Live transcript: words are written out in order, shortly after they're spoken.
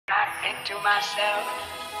to myself,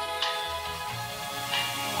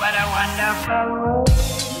 what a wonderful world.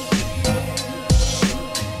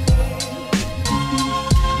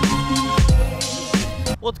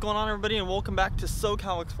 What's going on, everybody, and welcome back to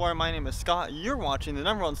SoCal Explorer. My name is Scott. You're watching the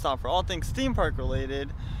 #1 stop for all things theme park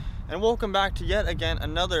related, and welcome back to yet again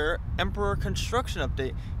another Emperor construction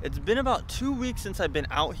update. It's been about 2 weeks since I've been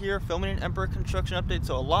out here filming an Emperor construction update,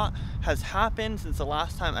 so a lot has happened since the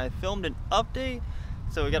last time I filmed an update.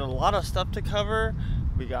 So we got a lot of stuff to cover.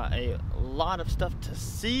 We got a lot of stuff to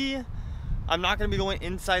see. I'm not going to be going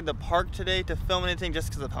inside the park today to film anything just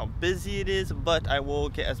because of how busy it is, but I will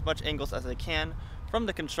get as much angles as I can from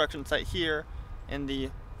the construction site here in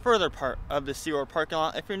the further part of the SeaWorld parking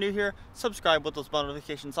lot. If you're new here, subscribe with those bell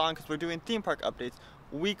notifications on because we're doing theme park updates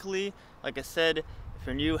weekly. Like I said, if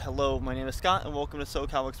you're new, hello, my name is Scott and welcome to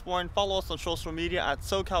SoCal Exploring. Follow us on social media at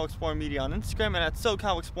SoCal Exploring Media on Instagram and at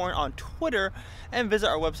SoCal Exploring on Twitter, and visit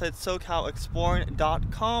our website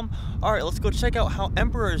SoCalExploring.com. Alright, let's go check out how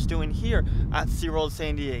Emperor is doing here at SeaWorld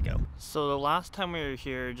San Diego. So the last time we were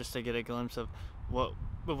here, just to get a glimpse of what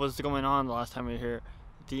was going on the last time we were here,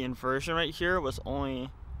 the inversion right here was only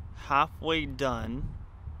halfway done.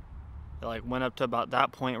 It like went up to about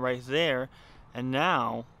that point right there, and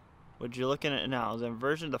now what you're looking at now is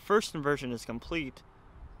the first inversion is complete,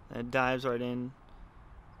 and it dives right in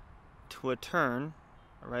to a turn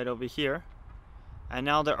right over here, and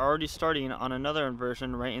now they're already starting on another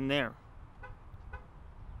inversion right in there.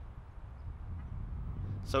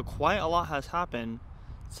 So quite a lot has happened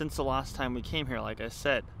since the last time we came here, like I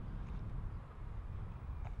said.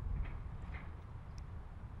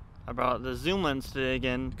 I brought the zoom lens today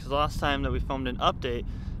again because last time that we filmed an update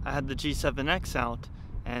I had the G7X out,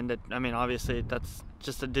 and I mean obviously that's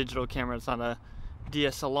just a digital camera, it's not a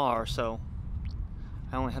DSLR, so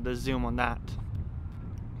I only had the zoom on that.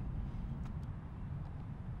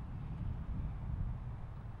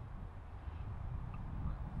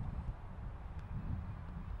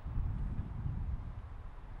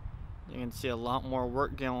 You can see a lot more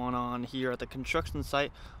work going on here at the construction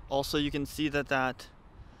site. Also, you can see that that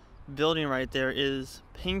building right there is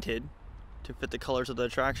painted to fit the colors of the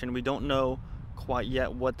attraction. We don't know quite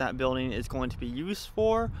yet what that building is going to be used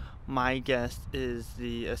for. My guess is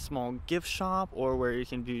a small gift shop, or where you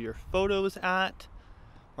can view your photos at,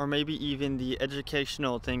 or maybe even the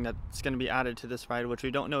educational thing that's going to be added to this ride, which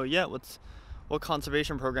we don't know yet what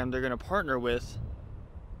conservation program they're going to partner with.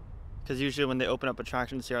 Because usually when they open up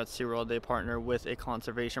attractions here at SeaWorld, they partner with a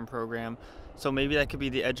conservation program. So maybe that could be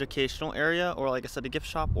the educational area, or like I said, a gift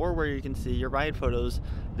shop, or where you can see your ride photos.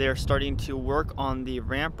 They're starting to work on the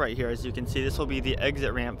ramp right here. As you can see, this will be the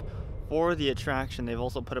exit ramp for the attraction. They've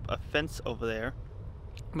also put up a fence over there,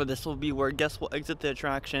 but this will be where guests will exit the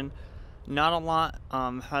attraction. Not a lot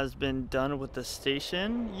has been done with the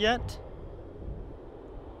station yet,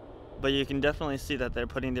 but you can definitely see that they're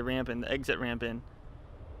putting the ramp in, the exit ramp in.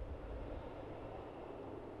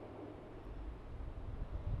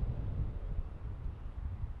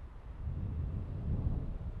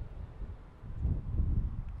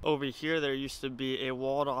 Over here there used to be a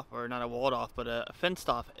walled off, or not a walled off, but a fenced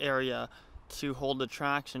off area to hold the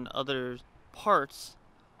attraction other parts,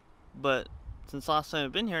 but since last time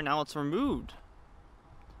I've been here, now it's removed.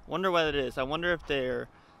 Wonder what it is. I wonder if they're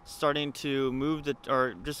starting to move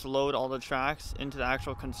or just load all the tracks into the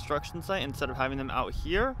actual construction site instead of having them out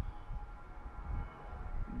here,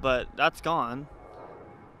 but that's gone.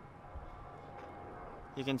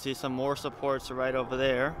 You can see some more supports right over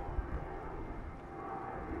there.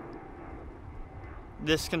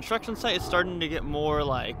 This construction site is starting to get more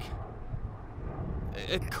like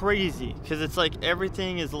crazy, because it's like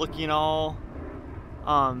everything is looking all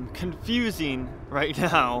confusing right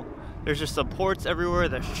now. There's just supports everywhere,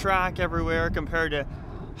 there's track everywhere, compared to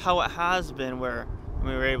how it has been, where we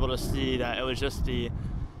were able to see that it was just the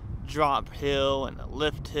drop hill and the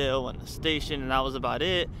lift hill and the station, and that was about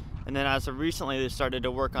it. And then as of recently, they started to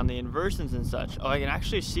work on the inversions and such. Oh, I can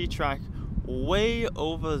actually see track way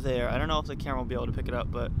over there. I don't know if the camera will be able to pick it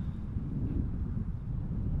up, but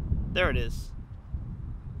there it is.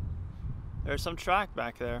 There's some track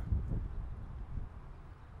back there.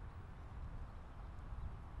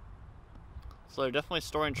 So they're definitely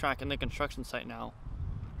storing track in the construction site now,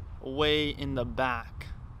 way in the back.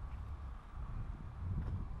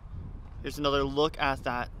 Here's another look at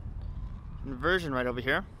that inversion right over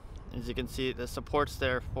here. As you can see, the supports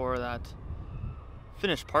there for that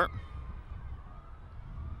finished part.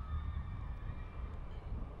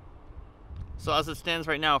 So as it stands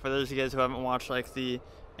right now, for those of you guys who haven't watched like the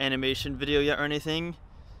animation video yet or anything,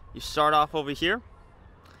 you start off over here.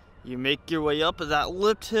 You make your way up that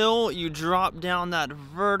lift hill, you drop down that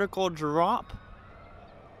vertical drop,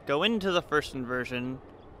 go into the first inversion,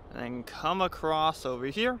 and then come across over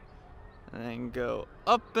here, and then go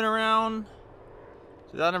up and around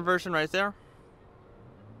to that inversion right there.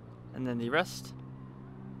 And then the rest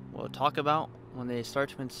we'll talk about when they start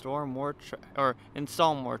to install more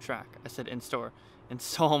install more track. I said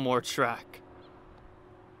install more track.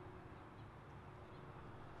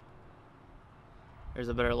 Here's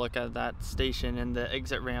a better look at that station and the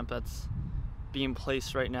exit ramp that's being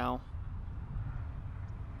placed right now.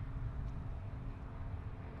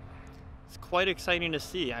 It's quite exciting to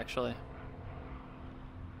see, actually.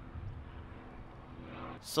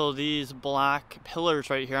 So these black pillars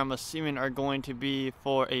right here, I'm assuming, are going to be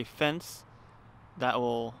for a fence that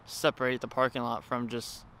will separate the parking lot from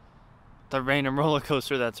just the random roller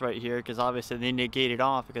coaster that's right here, because obviously they negate it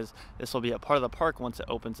off because this will be a part of the park once it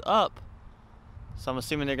opens up. So I'm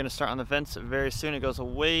assuming they're going to start on the fence very soon. It goes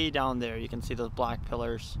way down there. You can see those black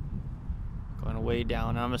pillars going way down.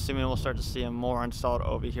 And I'm assuming we'll start to see them more installed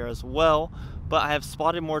over here as well. But I have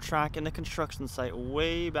spotted more track in the construction site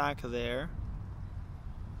way back there.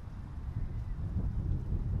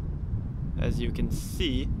 As you can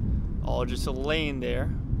see, all just laying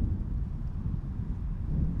there.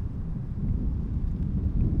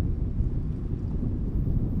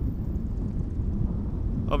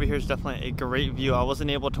 Over here is definitely a great view. I wasn't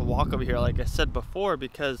able to walk over here like I said before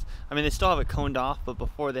because, I mean, they still have it coned off, but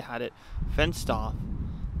before they had it fenced off.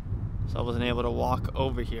 So I wasn't able to walk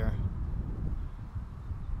over here.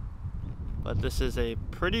 But this is a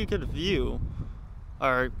pretty good view,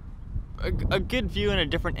 or a good view in a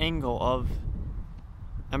different angle of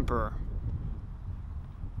Emperor.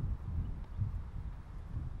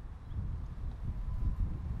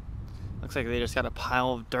 Looks like they just got a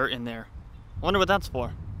pile of dirt in there. I wonder what that's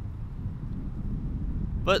for.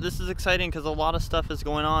 But this is exciting because a lot of stuff is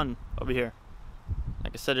going on over here.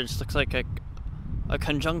 Like I said, it just looks like a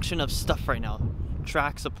conjunction of stuff right now.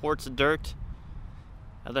 Track supports dirt,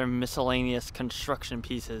 other miscellaneous construction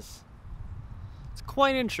pieces. It's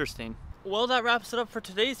quite interesting. Well, that wraps it up for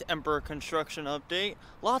today's Emperor construction update.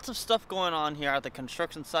 Lots of stuff going on here at the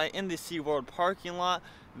construction site in the SeaWorld parking lot.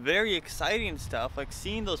 Very exciting stuff. Like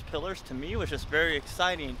seeing those pillars to me was just very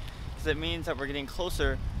exciting because it means that we're getting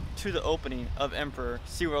closer to the opening of Emperor,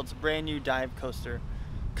 SeaWorld's brand new dive coaster,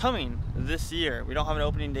 coming this year. We don't have an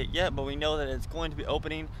opening date yet, but we know that it's going to be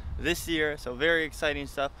opening this year, so very exciting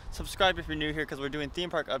stuff. Subscribe if you're new here because we're doing theme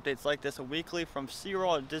park updates like this weekly from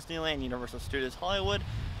SeaWorld, Disneyland, Universal Studios Hollywood,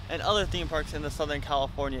 and other theme parks in the Southern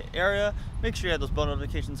California area. Make sure you have those bell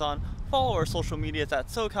notifications on. Follow our social medias at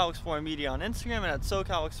SoCal Exploring Media on Instagram and at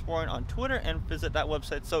SoCal Exploring on Twitter, and visit that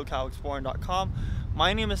website, SoCalExploring.com.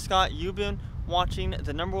 My name is Scott. You've been watching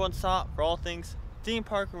the #1 stop for all things theme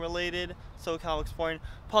park related, SoCal Exploring.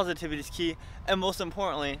 Positivity is key, and most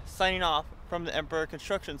importantly, signing off from the Emperor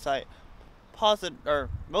construction site.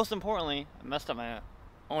 Most importantly, I messed up my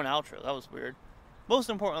own outro. That was weird. Most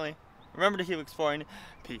importantly, remember to keep exploring.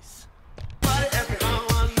 Peace.